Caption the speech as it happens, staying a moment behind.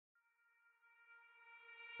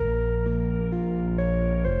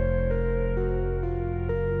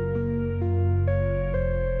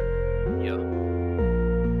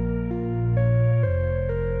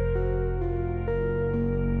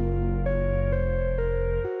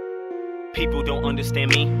People don't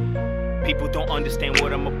understand me. People don't understand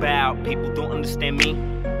what I'm about. People don't understand me.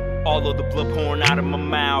 All of the blood pouring out of my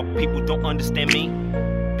mouth. People don't understand me.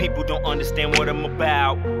 People don't understand what I'm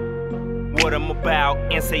about. What I'm about.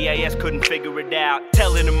 NCIS couldn't figure it out.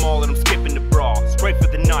 Telling them all that I'm skipping the brawl. Straight for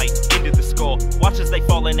the night, into the skull. Watch as they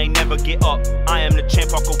fall and they never get up. I am the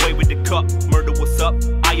champ, walk away with the cup. Murder, what's up?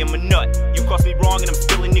 I am a nut. You crossed me wrong and I'm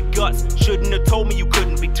spilling your guts. Shouldn't have told me you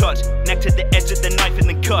couldn't be touched. Neck to the edge of the knife and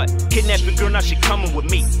then cut. Kidnapping girl, now she coming with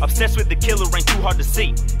me. Obsessed with the killer, ain't too hard to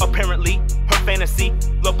see. Apparently, her fantasy,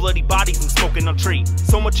 love bloody bodies and smoking on trees.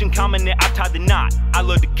 So much in common that I tied the knot. I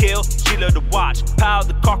love to kill, she love to watch. Pile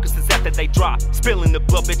the carcasses after they drop. Spilling the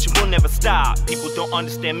blood, bitch, you will never stop. People don't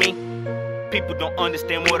understand me. People don't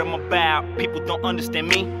understand what I'm about. People don't understand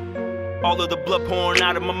me. All of the blood pouring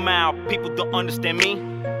out of my mouth. People don't understand me.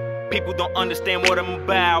 People don't understand what I'm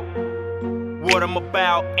about. What I'm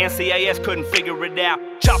about. NCIS couldn't figure it out.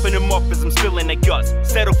 Chopping them up as I'm spilling their guts.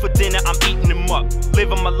 Settle for dinner, I'm eating them up.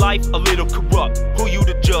 Living my life a little corrupt. Who you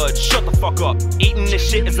to judge? Shut the fuck up. Eating this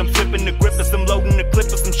shit as I'm flipping the grip, as I'm loading the clip,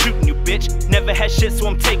 as I'm shooting you, bitch. Never had shit, so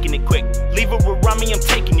I'm taking it quick. Leave her around me, I'm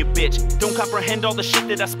taking you, bitch. Don't comprehend all the shit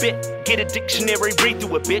that I spit. Get a dictionary, read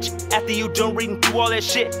through it, bitch. After you done reading through all that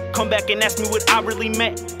shit, come back and ask me what I really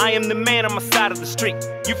meant. I am the man on my side of the street.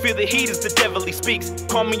 You feel the heat as the devil he speaks.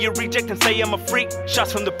 Call me a reject and say I'm a freak.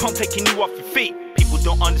 Shots from the pump taking you off your feet. People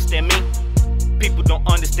don't understand me. People don't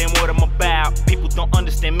understand what I'm about. People don't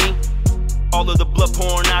understand me. All of the blood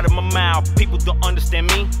pouring out of my mouth. People don't understand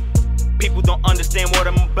me. People don't understand what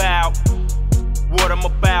I'm about. What I'm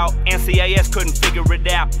about. NCIS couldn't figure it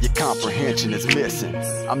out. Your comprehension is missing.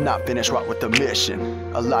 I'm not finished right with the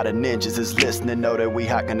mission. A lot of ninjas is listening, know that we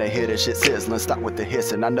hot, gonna hear this shit sizzling. Stop with the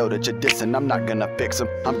hissing, I know that you're dissing. I'm not gonna fix them,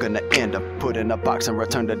 I'm gonna end them. Put in a box and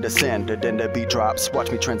return to the sender. Then the beat drops,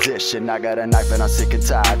 watch me transition. I got a knife and I'm sick and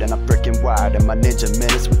tired, and I'm freaking wired. And my ninja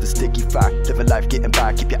menace with the sticky fire. Living life getting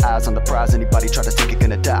by, keep your eyes on the prize. Anybody try to take it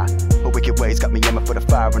gonna die. But wicked ways got me aiming for the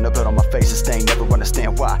fire, and the blood on my face is stained. Never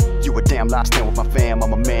understand why. You a damn lie, stand with my fam,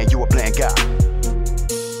 I'm a man, you a bland guy.